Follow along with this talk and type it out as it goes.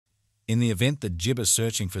In the event that Jib is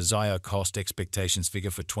searching for ZIO cost expectations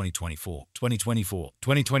figure for 2024, 2024,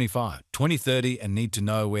 2025, 2030 and need to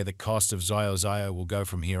know where the cost of ZIO will go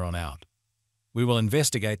from here on out, we will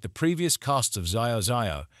investigate the previous costs of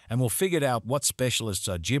ZIO and will figure out what specialists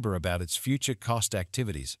are gibber about its future cost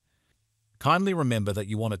activities. Kindly remember that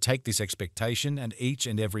you want to take this expectation and each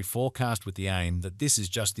and every forecast with the aim that this is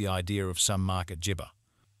just the idea of some market gibber.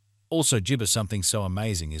 Also, gibber something so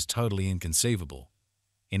amazing is totally inconceivable.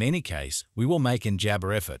 In any case, we will make an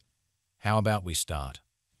jabber effort. How about we start?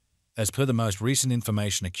 As per the most recent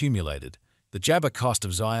information accumulated, the jabber cost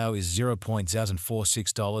of ZIO is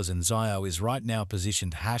 $0.046 and ZIO is right now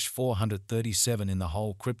positioned #437 in the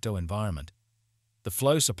whole crypto environment. The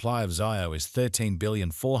flow supply of ZIO is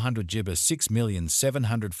 13,400 gibber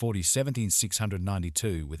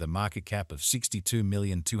 6,740,692 with a market cap of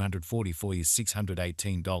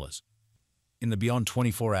 $62,244,618. In the beyond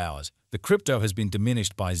 24 hours, the crypto has been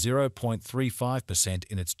diminished by 0.35%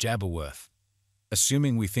 in its jabber worth.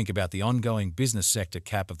 Assuming we think about the ongoing business sector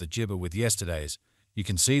cap of the gibber with yesterday's, you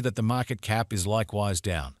can see that the market cap is likewise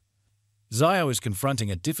down. ZIO is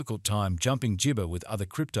confronting a difficult time jumping gibber with other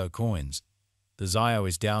crypto coins. The ZIO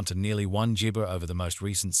is down to nearly 1 gibber over the most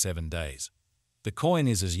recent 7 days. The coin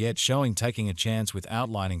is as yet showing taking a chance with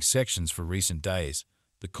outlining sections for recent days.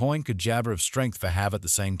 The coin could jabber of strength for have at the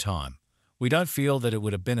same time. We don't feel that it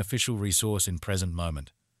would a beneficial resource in present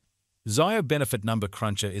moment. ZIO Benefit Number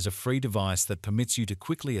Cruncher is a free device that permits you to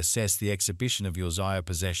quickly assess the exhibition of your ZIO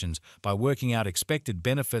possessions by working out expected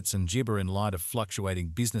benefits and gibber in light of fluctuating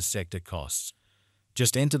business sector costs.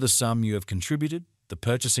 Just enter the sum you have contributed, the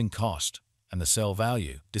purchasing cost, and the sell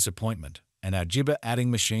value, disappointment, and our gibber adding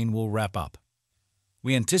machine will wrap up.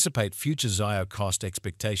 We anticipate future ZIO cost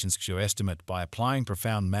expectations to your estimate by applying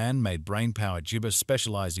profound man-made brainpower gibber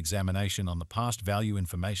specialized examination on the past value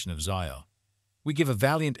information of ZIO. We give a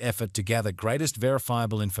valiant effort to gather greatest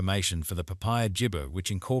verifiable information for the papaya gibber which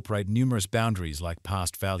incorporate numerous boundaries like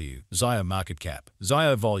past value, ZIO market cap,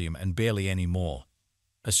 ZIO volume and barely any more.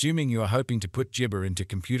 Assuming you are hoping to put gibber into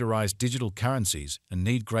computerized digital currencies and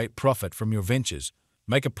need great profit from your ventures,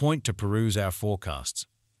 make a point to peruse our forecasts.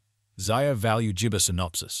 ZIO value gibber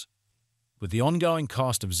synopsis. With the ongoing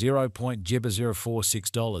cost of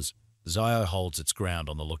 $0.046, ZIO holds its ground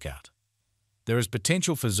on the lookout. There is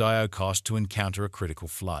potential for ZIO cost to encounter a critical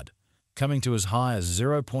flood, coming to as high as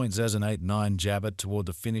 0.089 jabber toward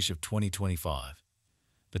the finish of 2025.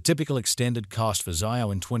 The typical extended cost for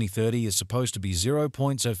ZIO in 2030 is supposed to be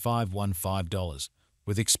 $0.0515,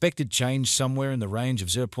 with expected change somewhere in the range of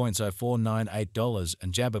 $0.0498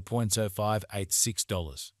 and jabber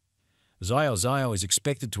 $0.0586. ZIO is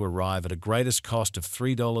expected to arrive at a greatest cost of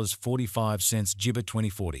 $3.45 gibber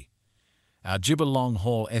 2040. Our gibber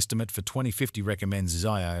long-haul estimate for 2050 recommends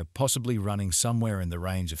ZIO possibly running somewhere in the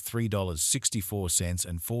range of $3.64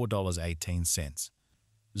 and $4.18.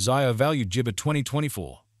 ZIO value gibber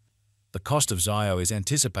 2024. The cost of ZIO is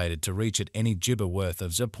anticipated to reach at any gibber worth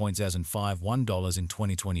of $0.051 in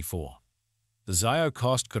 2024. The ZIO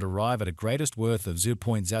cost could arrive at a greatest worth of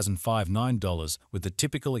 $0.059 with the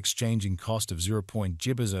typical exchanging cost of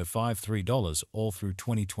 $0.053 all through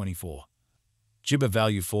 2024. Gibber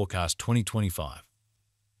Value Forecast 2025.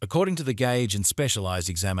 According to the gauge and specialized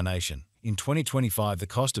examination, in 2025 the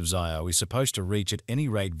cost of ZIO is supposed to reach at any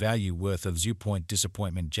rate value worth of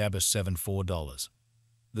disappointment jabber $74.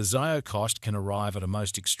 The ZIO cost can arrive at a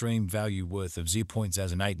most extreme value worth of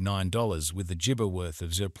 $0.089 with the gibber worth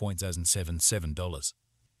of $0.077.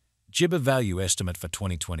 Gibber Value Estimate for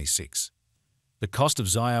 2026. The cost of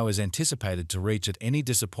ZIO is anticipated to reach at any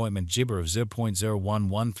disappointment gibber of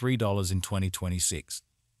 $0.0113 in 2026.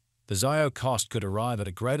 The ZIO cost could arrive at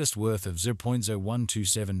a greatest worth of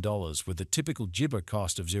 $0.0127 with the typical gibber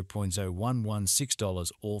cost of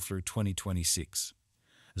 $0.0116 all through 2026.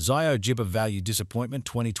 ZIO Gibber Value Disappointment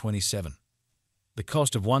 2027. The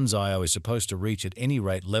cost of one ZIO is supposed to reach at any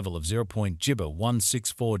rate level of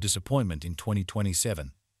 $0.164 disappointment in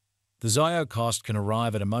 2027. The ZIO cost can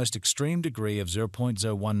arrive at a most extreme degree of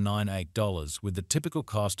 $0.0198 with the typical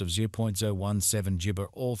cost of $0.017 gibber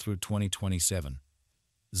all through 2027.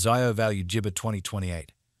 ZIO Value Gibber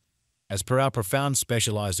 2028. As per our profound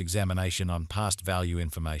specialized examination on past value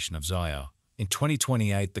information of ZIO, in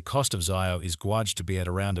 2028 the cost of ZIO is gauged to be at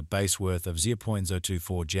around a base worth of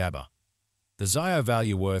 $0.024 jabber. The ZIO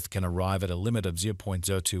value worth can arrive at a limit of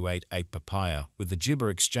 $0.0288 papaya with the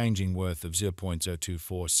gibber exchanging worth of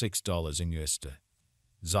 $0.0246 in USD.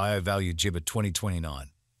 ZIO Value Gibber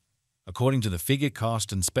 2029. According to the figure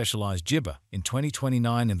cost and specialized gibber, in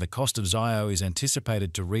 2029 the cost of ZIO is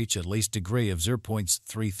anticipated to reach at least degree of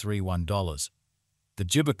 $0.331. The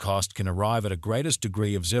Jibber cost can arrive at a greatest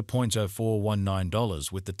degree of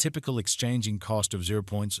 $0.0419 with the typical exchanging cost of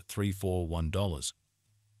 $0.341.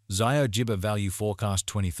 Zio Jibber Value Forecast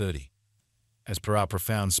 2030. As per our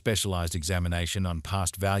profound specialized examination on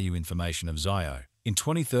past value information of Zio, in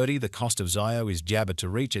 2030 the cost of Zio is jabber to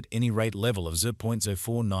reach at any rate level of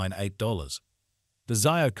 $0.0498. The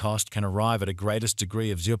Zio cost can arrive at a greatest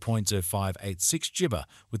degree of 0.0586 Jibber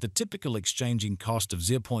with the typical exchanging cost of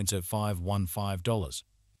 $0.0515.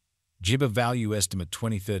 Jibber Value Estimate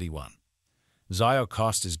 2031. Zio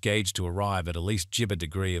cost is gauged to arrive at least Jibber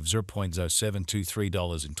degree of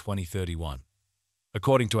 $0.0723 in 2031.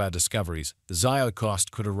 According to our discoveries, the Zio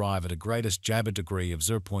cost could arrive at a greatest jabber degree of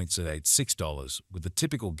 $0.086 with the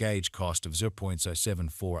typical gauge cost of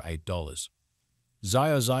 $0.0748.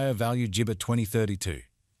 Zio Value Jibber 2032.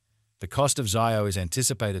 The cost of Zio is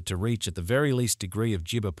anticipated to reach at the very least degree of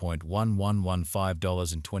Jibber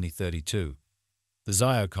 $0.1115 in 2032. The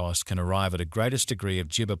Zio cost can arrive at a greatest degree of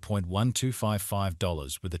Jibber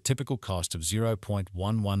 $0.1255 with a typical cost of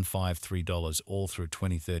 $0.1153 all through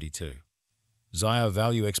 2032. Zio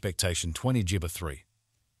Value Expectation 20 Jibber 3.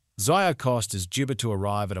 Zio cost is Jibber to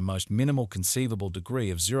arrive at a most minimal conceivable degree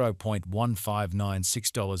of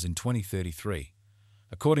 $0.1596 in 2033.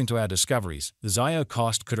 According to our discoveries, the Zio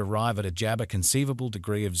cost could arrive at a jabber conceivable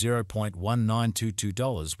degree of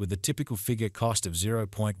 $0.1922 with a typical figure cost of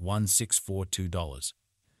 $0.1642.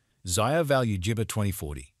 Zio Value Jibber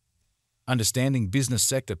 2040. Understanding business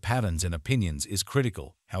sector patterns and opinions is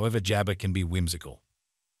critical, however jabber can be whimsical.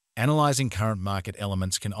 Analyzing current market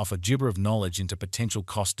elements can offer jibber of knowledge into potential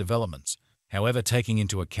cost developments, however taking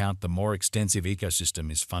into account the more extensive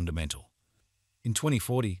ecosystem is fundamental. In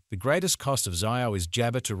 2040, the greatest cost of Zio is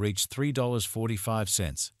jabber to reach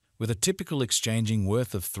 $3.45, with a typical exchanging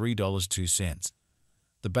worth of $3.02.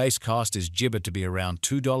 The base cost is jibber to be around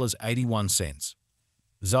 $2.81.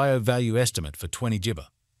 Zio Value Estimate for 20 Jibber.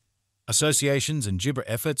 Associations and jibber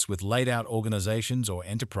efforts with laid-out organizations or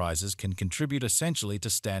enterprises can contribute essentially to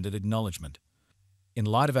standard acknowledgement. In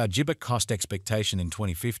light of our jibber cost expectation in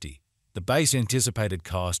 2050, the base anticipated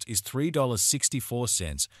cost is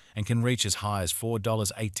 $3.64 and can reach as high as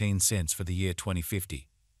 $4.18 for the year 2050.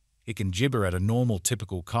 It can jibber at a normal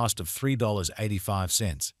typical cost of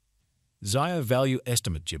 $3.85. Zio Value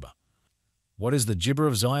Estimate Jibber. What is the jibber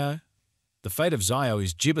of Zio? The fate of Zio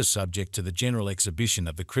is jibber subject to the general exhibition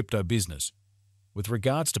of the crypto business. With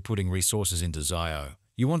regards to putting resources into Zio,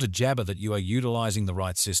 you want to jabber that you are utilizing the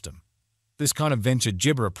right system. This kind of venture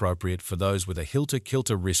jibber appropriate for those with a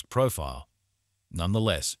hilter-kilter risk profile.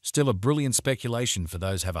 Nonetheless, still a brilliant speculation for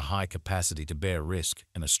those have a high capacity to bear risk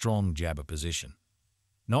and a strong jabber position.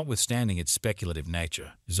 Notwithstanding its speculative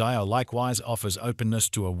nature, Zio likewise offers openness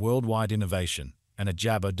to a worldwide innovation and a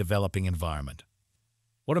jabber developing environment.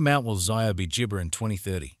 What amount will Zio be jibber in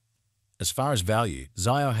 2030? As far as value,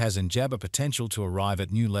 Zio has in jabber potential to arrive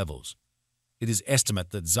at new levels. It is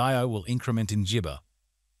estimate that Zio will increment in jibber.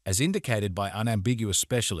 As indicated by unambiguous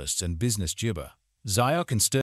specialists and business jibber, Zio can